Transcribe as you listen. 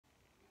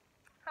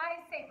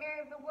St.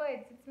 Mary of the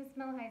Woods. It's Miss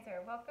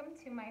Millheiser. Welcome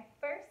to my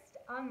first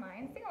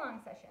online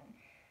sing-along session.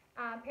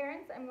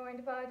 Parents, I'm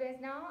going to apologize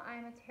now.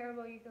 I'm a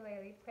terrible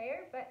ukulele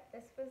player, but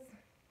this was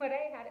what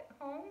I had at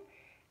home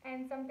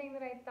and something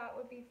that I thought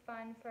would be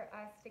fun for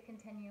us to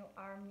continue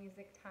our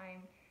music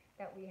time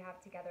that we have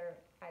together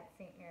at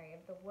St. Mary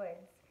of the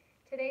Woods.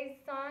 Today's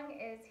song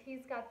is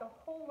He's Got the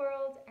Whole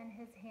World in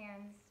His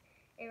Hands,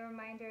 a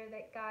reminder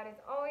that God is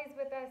always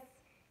with us,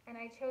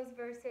 and I chose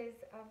verses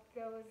of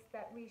those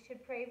that we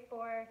should pray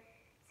for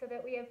so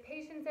that we have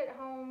patience at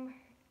home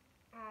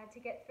to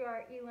get through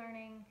our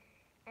e-learning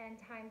and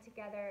time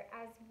together,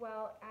 as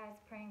well as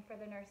praying for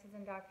the nurses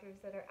and doctors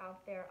that are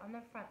out there on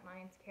the front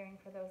lines caring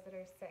for those that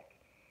are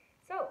sick.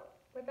 So,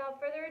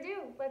 without further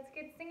ado, let's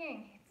get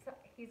singing.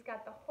 He's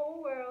got the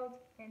whole world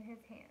in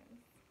his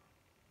hands.